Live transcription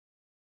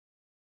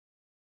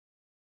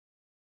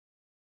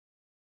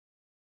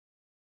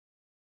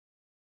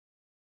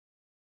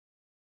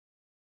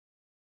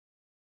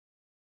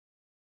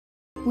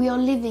We are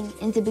living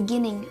in the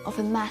beginning of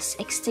a mass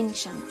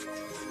extinction.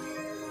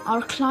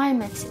 Our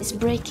climate is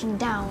breaking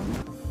down.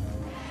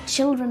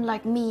 Children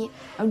like me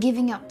are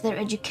giving up their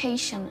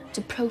education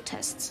to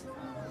protests.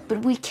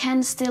 But we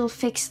can still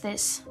fix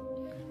this.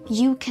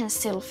 You can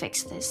still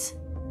fix this.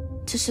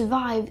 To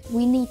survive,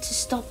 we need to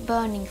stop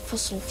burning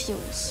fossil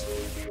fuels.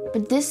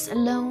 But this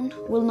alone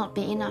will not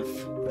be enough.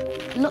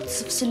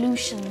 Lots of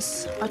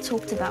solutions are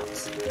talked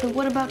about. But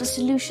what about a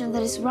solution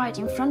that is right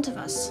in front of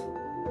us?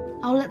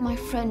 I'll let my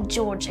friend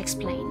George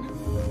explain.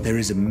 There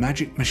is a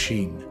magic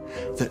machine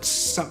that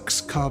sucks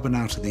carbon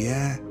out of the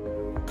air,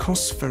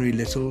 costs very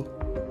little,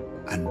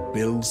 and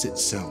builds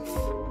itself.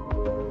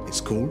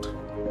 It's called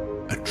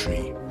a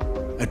tree.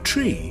 A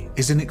tree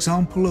is an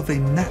example of a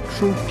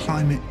natural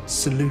climate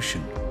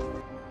solution.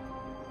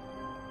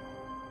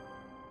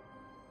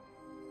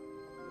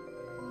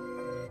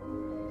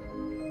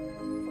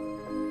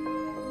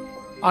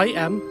 I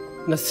am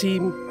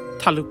Naseem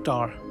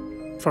Talukdar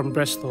from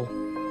Bristol.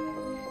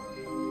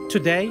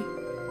 Today,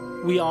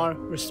 we are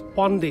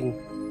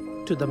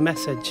responding to the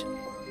message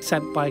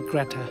sent by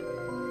Greta.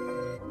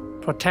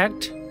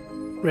 Protect,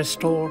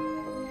 restore,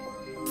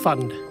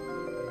 fund.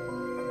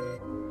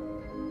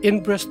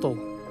 In Bristol,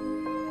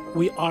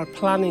 we are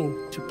planning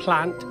to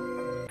plant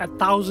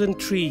 1,000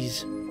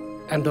 trees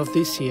end of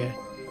this year.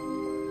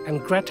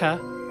 And Greta,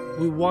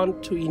 we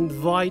want to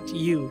invite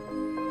you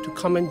to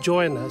come and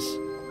join us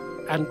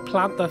and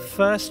plant the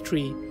first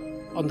tree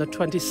on the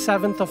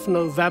 27th of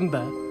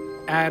November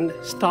and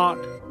start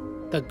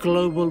the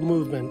global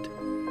movement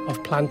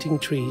of planting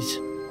trees.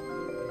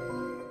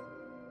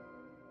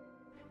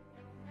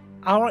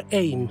 Our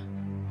aim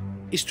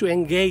is to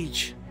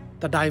engage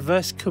the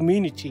diverse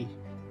community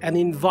and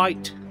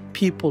invite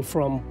people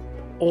from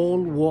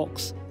all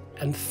walks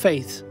and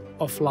faiths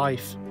of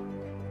life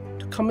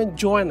to come and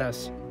join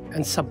us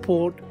and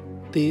support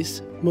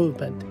this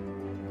movement.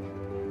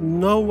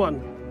 No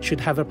one should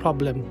have a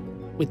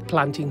problem with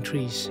planting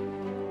trees.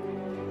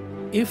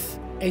 If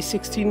a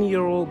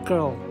 16-year-old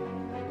girl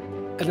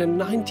and a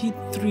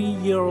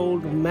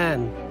 93-year-old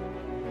man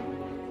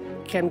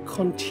can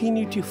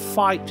continue to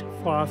fight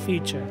for our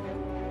future,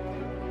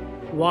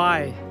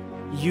 why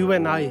you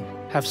and I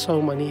have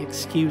so many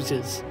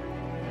excuses?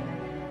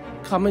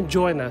 Come and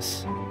join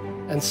us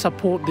and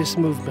support this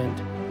movement.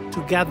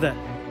 Together,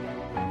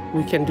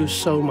 we can do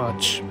so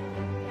much.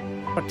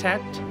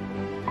 Protect,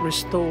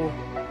 restore,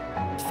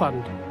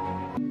 fund.